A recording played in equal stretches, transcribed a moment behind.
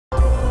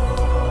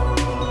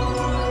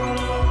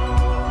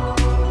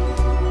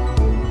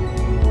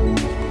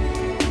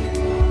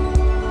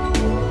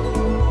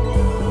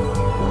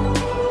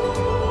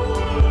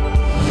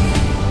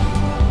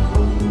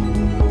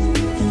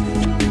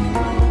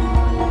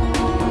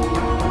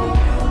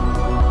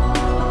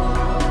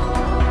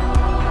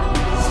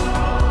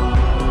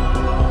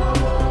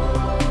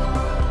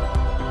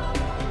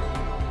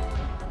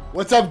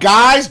What's up,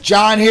 guys?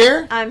 John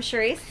here. I'm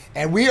Sharisse.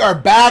 And we are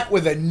back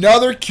with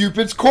another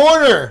Cupid's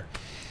Corner.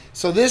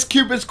 So this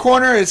Cupid's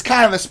Corner is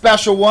kind of a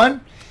special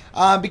one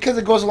because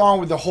it goes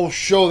along with the whole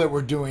show that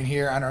we're doing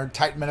here on our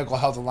Tight Medical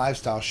Health and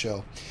Lifestyle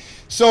show.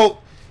 So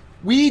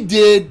we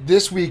did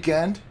this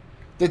weekend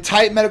the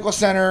Tight Medical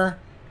Center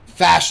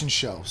fashion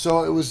show.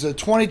 So it was the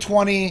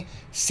 2020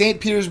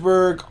 St.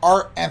 Petersburg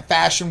Art and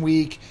Fashion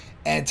Week,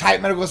 and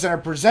Tight Medical Center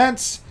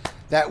presents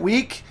that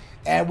week.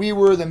 And we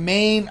were the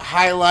main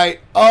highlight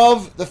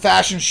of the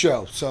fashion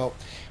show. So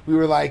we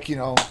were like, you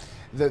know,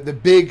 the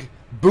big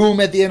boom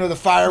at the end of the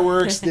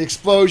fireworks, the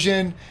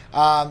explosion.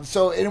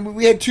 And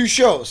we had two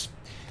shows.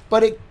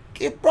 But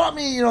it brought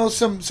me, you know,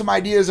 some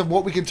ideas of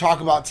what we can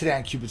talk about today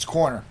on Cupid's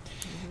Corner.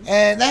 Mm-hmm.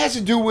 And that has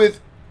to do with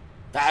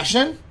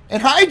fashion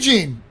and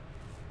hygiene.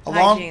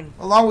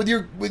 Along with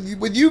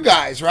you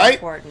guys, right?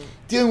 Important.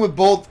 Dealing with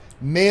both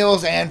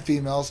males and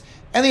females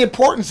and the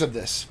importance of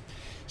this.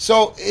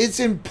 So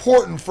it's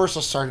important. First,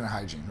 let's start in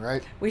hygiene,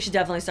 right? We should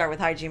definitely start with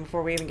hygiene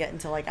before we even get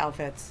into like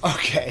outfits.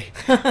 Okay.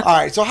 All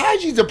right. So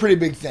hygiene's a pretty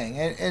big thing,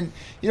 and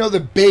you know the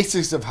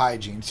basics of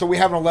hygiene. So we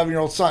have an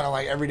 11-year-old son, and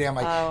like every day I'm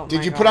like,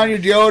 did you put on your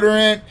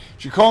deodorant?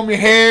 Did you comb your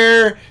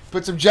hair?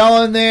 Put some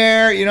gel in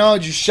there? You know,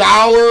 did you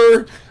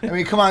shower? I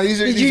mean, come on.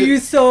 Did you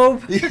use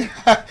soap?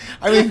 I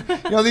mean,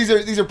 you know,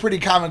 these are pretty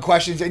common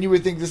questions, and you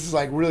would think this is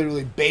like really,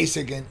 really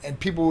basic, and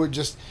people would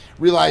just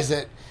realize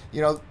that, you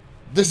know,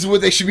 this is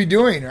what they should be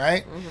doing,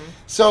 right? Mm-hmm.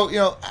 So, you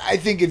know, I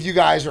think if you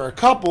guys are a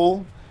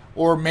couple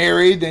or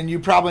married, then you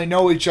probably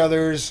know each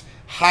other's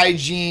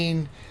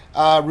hygiene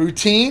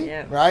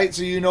routine, right?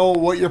 So you know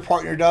what your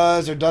partner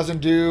does or doesn't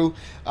do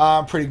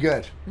pretty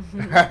good,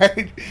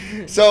 right?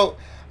 So,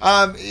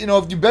 you know,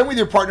 if you've been with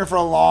your partner for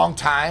a long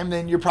time,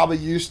 then you're probably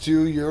used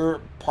to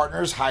your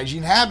partner's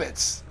hygiene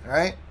habits,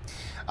 right?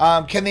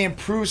 Can they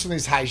improve some of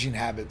these hygiene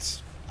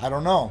habits? I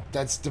don't know.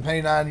 That's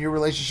depending on your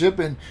relationship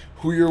and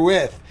who you're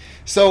with.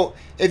 So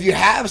if you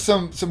have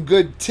some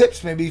good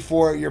tips maybe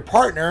for your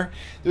partner,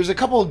 there's a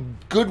couple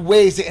good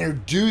ways to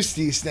introduce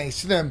these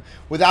things to them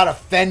without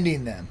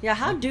offending them. Yeah,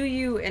 how do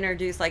you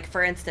introduce, like,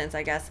 for instance,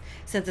 I guess,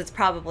 since it's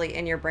probably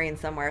in your brain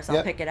somewhere, so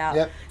I'll pick it out.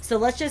 Yep. So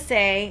let's just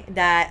say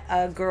that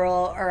a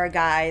girl or a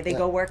guy, they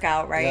go work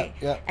out, right?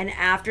 And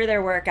after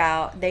their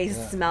workout, they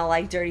smell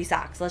like dirty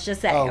socks. Let's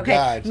just say, okay?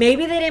 God.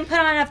 Maybe they didn't put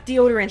on enough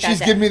deodorant that day.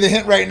 She's giving me the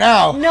hint right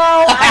now. No,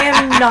 I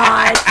am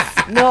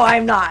not. No,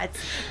 I'm not.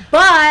 But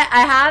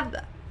I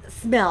have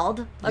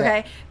smelled,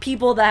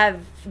 people that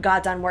have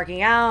got done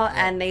working out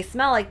and they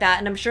smell like that,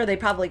 and I'm sure they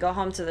probably go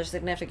home to their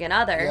significant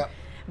other,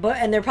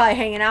 and they're probably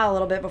hanging out a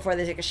little bit before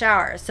they take a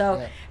shower.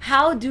 So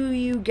how do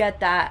you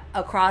get that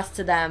across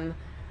to them?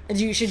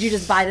 Should you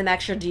just buy them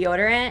extra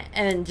deodorant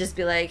and just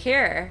be like,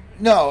 here?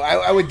 No,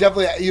 I would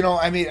definitely, you know,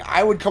 I mean,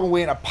 I would come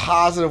away in a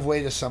positive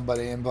way to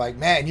somebody and be like,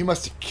 man, you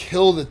must have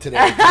killed it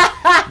today.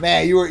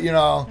 Man, you were, you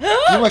know,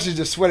 you must have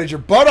just sweated your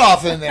butt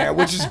off in there,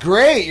 which is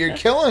great. You're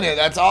killing it.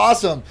 That's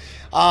awesome.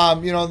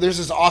 You know, there's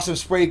this awesome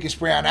spray you can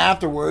spray on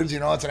afterwards. You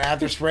know, it's an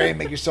after spray and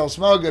make yourself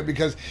smell good,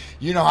 because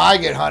you know how I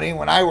get, honey.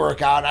 When I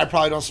work out, I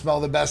probably don't smell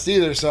the best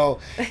either. So,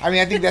 I mean,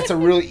 I think that's a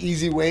really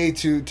easy way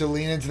to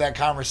lean into that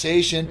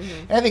conversation. Mm-hmm.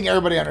 And I think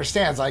everybody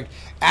understands, like,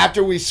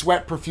 after we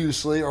sweat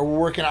profusely or we're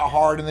working out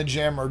hard in the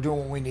gym or doing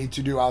what we need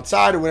to do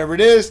outside or whatever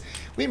it is,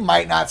 we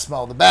might not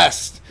smell the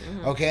best.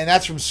 Mm-hmm. Okay, and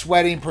that's from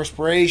sweating,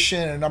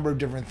 perspiration, and a number of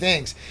different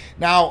things.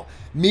 Now,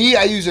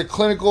 I use a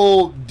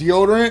clinical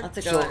deodorant. That's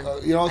a good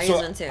one. You know, I use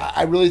one too.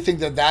 I really think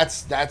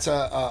that's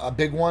a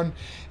big one.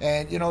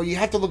 And, you know, you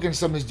have to look into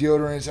some of these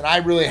deodorants, and I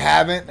really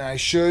haven't, and I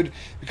should,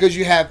 because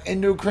you have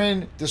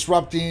endocrine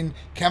disrupting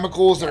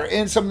chemicals that are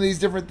in some of these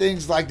different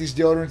things, like these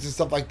deodorants and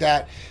stuff like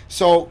that.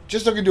 So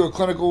just look into a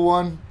clinical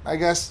one, I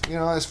guess, you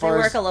know, as far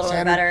as they work a little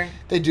bit better.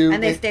 They do.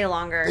 And they stay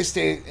longer. They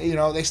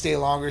stay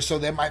longer, so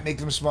that might make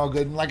them smell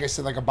good. And like I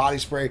said, like a body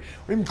spray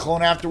or even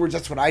cologne afterwards,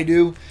 that's what I do.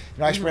 You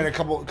know, I spray a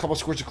couple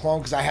squirts of cologne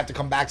because I have to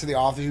come back to the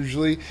office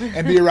usually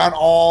and be around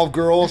all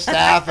girls,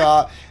 staff,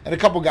 and a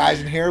couple guys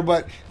in here,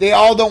 but they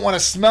all don't want to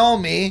smell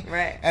me.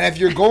 Right. And if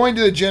you're going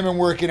to the gym and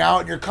working out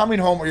and you're coming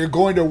home or you're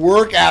going to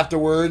work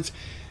afterwards,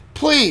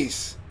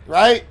 please,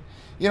 right?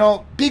 You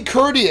know, be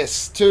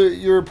courteous to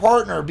your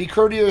partner, be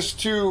courteous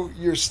to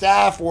your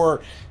staff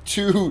or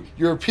to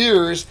your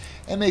peers,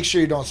 and make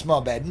sure you don't smell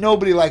bad.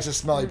 Nobody likes a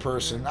smelly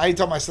person. I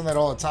tell my son that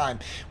all the time.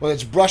 Whether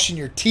it's brushing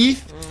your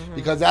teeth,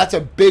 because that's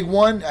a big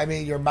one. I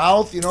mean, your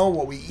mouth, you know,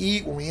 what we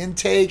eat, when we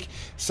intake,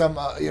 some,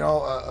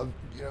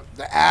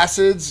 the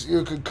acids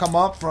could come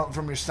up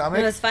from your stomach.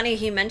 And it's funny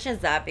he mentions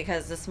that,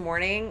 because this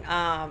morning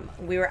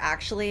we were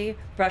actually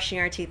brushing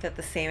our teeth at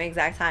the same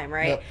exact time,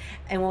 right? Yep.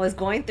 And what was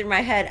going through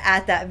my head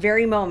at that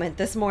very moment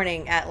this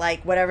morning at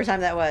like whatever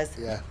time that was,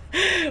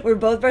 we're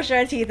both brushing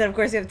our teeth, and of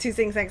course we have two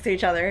sinks next to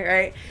each other,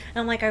 right?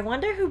 And I'm like, I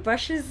wonder who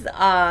brushes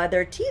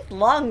their teeth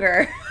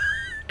longer.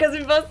 Because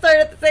we both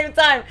started at the same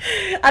time.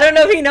 I don't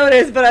know if he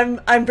noticed,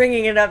 but I'm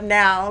bringing it up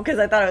now because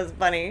I thought it was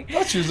funny. I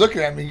thought she was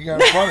looking at me. You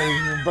got funny.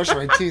 You brushing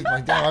my teeth. I'm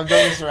like, damn, I've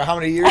done this for how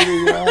many years?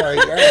 You know, like,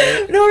 all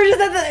right. No, we're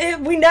just at the.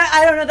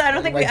 I don't know. I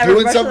don't think we ever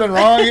doing something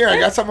wrong here. I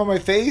got something on my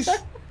face.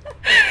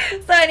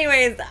 So So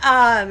anyways,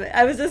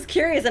 I was just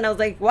curious, and I was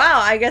like, wow,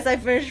 I guess I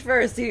finished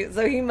first.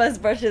 So he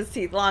must brush his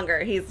teeth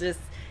longer.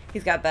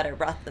 He's got better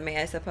breath than me,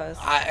 I suppose.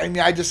 I mean,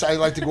 I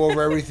like to go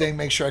over everything,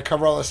 make sure I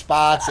cover all the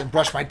spots, and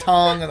brush my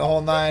tongue and the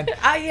whole 9.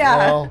 Yeah, you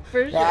know?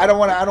 For sure. I don't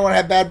want to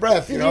have bad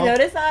breath. Did you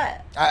notice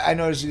that? I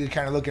noticed you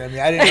kind of looking at me.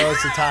 I didn't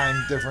notice the time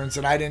difference,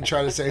 and I didn't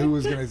try to say who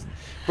was going to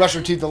brush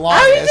their teeth the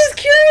longest. I was just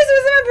curious. It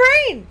was in my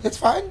brain. It's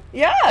fine.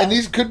 Yeah. And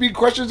these could be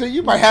questions that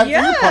you might have for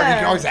your partner. You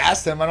can always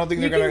ask them. I don't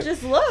think they're going to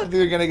just look. I think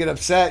they're going to get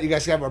upset. You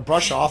guys can have a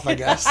brush off, I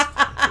guess.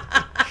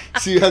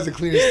 See who has the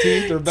cleanest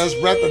teeth or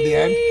best breath at the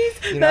end.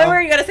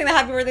 Remember, you got to sing the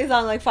happy birthday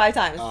song like 5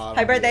 times.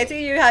 Happy birthday to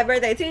you, happy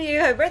birthday to you,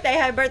 happy birthday,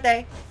 happy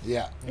birthday.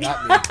 Yeah,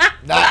 not me.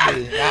 Not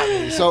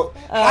me. So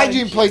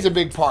hygiene plays a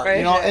big part,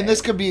 and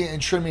this could be in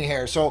trimming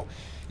hair. So,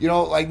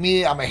 like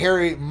me, I'm a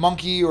hairy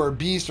monkey or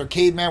beast or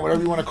caveman,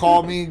 whatever you want to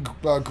call me,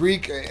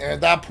 Greek. And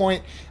at that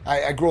point,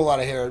 I grow a lot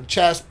of hair.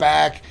 Chest,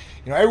 back,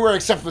 everywhere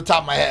except for the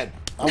top of my head.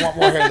 I want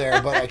more hair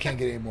there, but I can't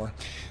get any more.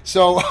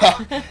 So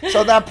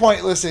at that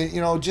point, listen,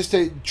 just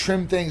to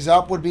trim things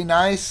up would be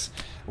nice,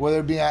 whether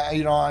it be,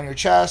 on your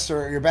chest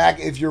or your back,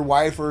 if your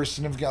wife or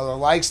significant other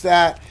likes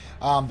that.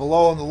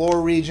 Below in the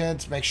lower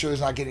regions, make sure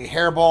there's not getting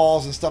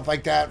hairballs and stuff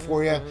like that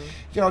for you.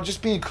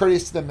 Just being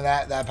courteous to them in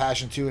that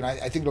passion too, and I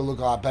think it'll look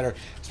a lot better,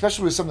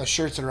 especially with some of the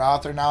shirts that are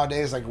out there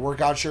nowadays, like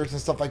workout shirts and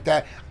stuff like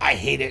that. I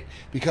hate it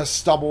because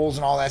stubbles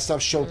and all that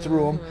stuff show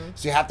through them,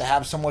 so you have to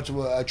have somewhat of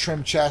a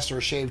trimmed chest or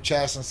a shaved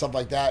chest and stuff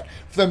like that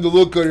for them to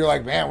look good. You're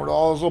like, man, what are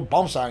all those little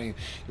bumps on you?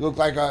 You look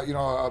like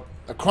a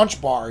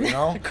crunch bar,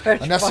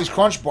 a Nestle's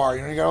crunch bar.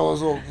 You got all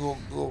those little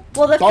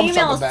well, the bumps females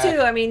on the back.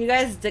 too. I mean, you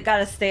guys got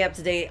to stay up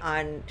to date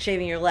on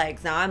shaving your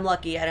legs. Now, I'm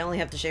lucky; I only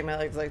have to shave my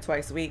legs like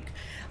twice a week.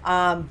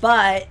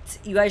 But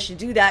you guys should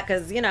do that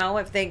because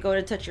if they go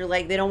to touch your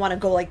leg, they don't want to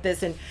go like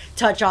this and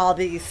touch all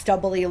these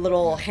stubbly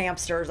little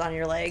hamsters on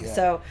your legs.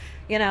 So,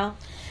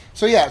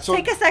 So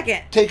take a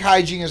second. Take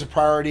hygiene as a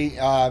priority,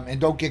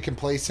 and don't get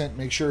complacent.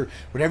 Make sure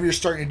whatever you're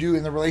starting to do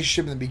in the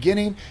relationship in the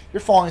beginning,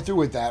 you're following through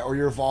with that, or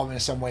you're evolving in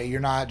some way.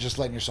 You're not just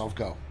letting yourself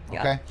go.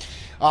 Okay.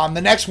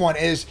 The next one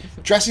is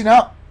dressing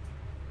up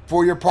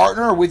for your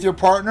partner or with your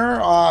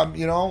partner.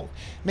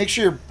 Make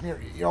sure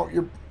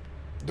you're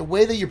the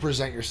way that you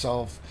present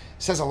yourself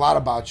says a lot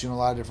about you in a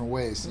lot of different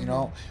ways.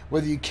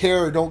 Whether you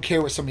care or don't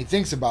care what somebody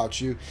thinks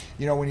about you.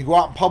 When you go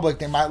out in public,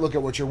 they might look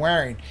at what you're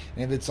wearing,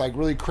 and if it's like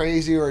really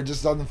crazy or it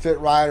just doesn't fit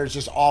right or it's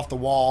just off the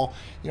wall,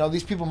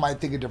 these people might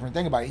think a different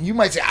thing about it. You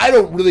might say, I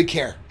don't really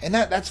care, and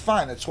that's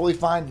fine. That's totally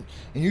fine,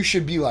 and you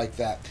should be like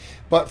that.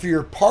 But for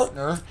your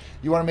partner,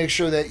 you want to make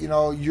sure that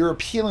you're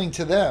appealing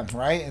to them,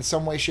 right, in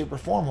some way, shape, or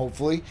form.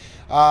 Hopefully,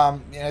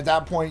 and at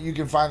that point, you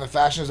can find the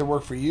fashions that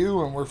work for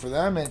you and work for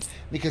them, and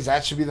because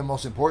that should be the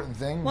most important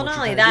thing. Well, not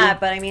only that,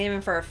 but I mean,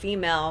 even for a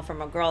female,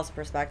 from a girl's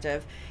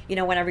perspective,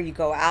 whenever you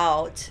go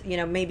out,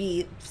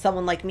 maybe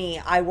someone like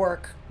me, I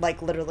work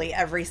like literally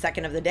every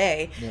second of the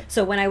day. Yeah.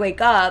 So when I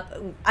wake up,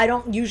 I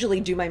don't usually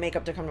do my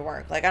makeup to come to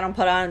work. Like I don't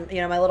put on,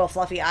 my little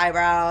fluffy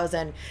eyebrows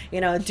and,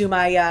 do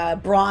my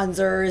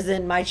bronzers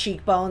and my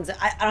cheekbones.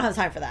 I don't have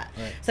time for that.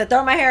 Right. So I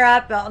throw my hair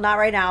up, well, not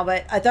right now,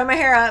 but I throw my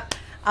hair up,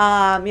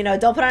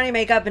 don't put on any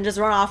makeup and just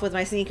run off with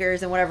my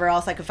sneakers and whatever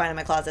else I could find in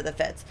my closet that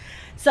fits.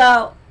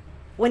 So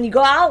when you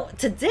go out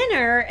to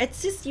dinner,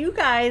 it's just you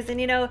guys,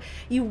 and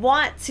you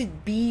want to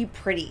be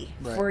pretty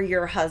for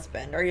your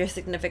husband or your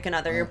significant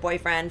other, your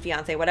boyfriend,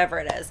 fiance, whatever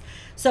it is.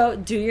 So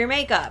do your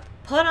makeup,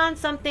 put on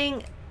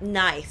something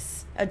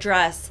nice, a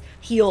dress,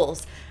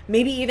 heels.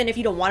 Maybe even if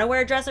you don't want to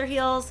wear a dress or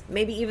heels,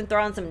 maybe even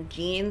throw on some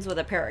jeans with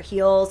a pair of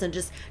heels and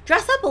just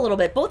dress up a little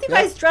bit. Both you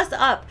guys dress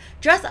up,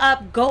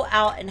 go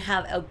out and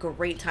have a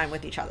great time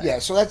with each other. Yeah,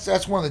 so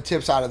that's one of the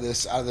tips out of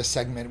this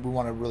segment we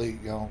want to really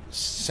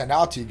send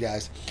out to you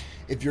guys.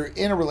 If you're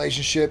in a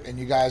relationship and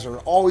you guys are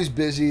always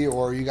busy,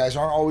 or you guys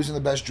aren't always in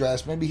the best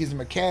dress, maybe he's a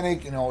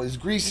mechanic, he's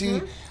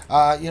greasy,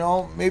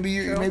 maybe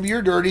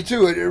you're dirty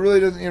too. It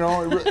really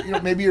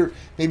doesn't, maybe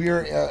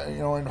you're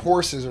in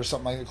horses or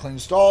something like that, clean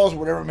stalls,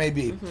 whatever it may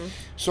be.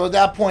 So at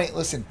that point,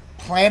 listen,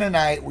 plan a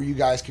night where you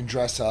guys can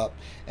dress up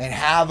and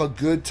have a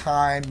good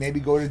time. Maybe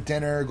go to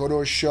dinner, go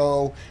to a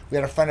show. We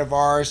had a friend of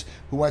ours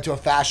who went to a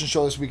fashion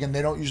show this weekend.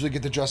 They don't usually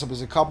get to dress up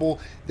as a couple.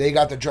 They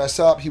got to dress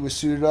up. He was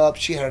suited up.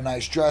 She had a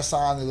nice dress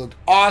on. They looked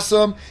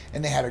awesome,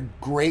 and they had a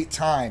great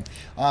time.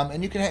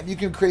 And you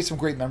can create some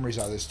great memories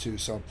out of this too.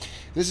 So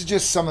this is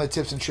just some of the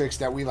tips and tricks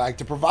that we like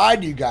to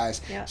provide to you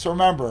guys. Yeah. So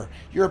remember,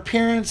 your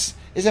appearance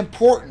is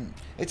important.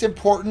 It's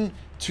important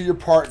to your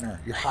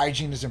partner. Your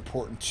hygiene is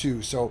important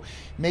too. So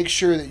make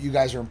sure that you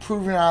guys are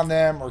improving on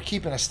them or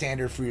keeping a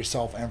standard for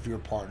yourself and for your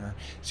partner,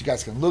 so you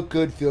guys can look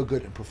good, feel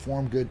good, and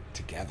perform good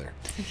together.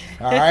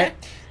 All right.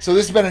 So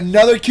this has been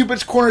another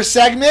Cupid's Corner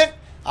segment.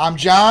 I'm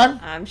John.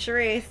 I'm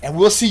Sharisse. And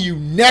we'll see you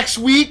next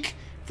week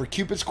for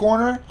Cupid's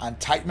Corner on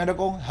Tight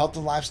Medical Health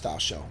and Lifestyle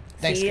Show.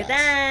 Thanks, guys. See you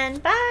then.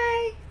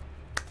 Bye.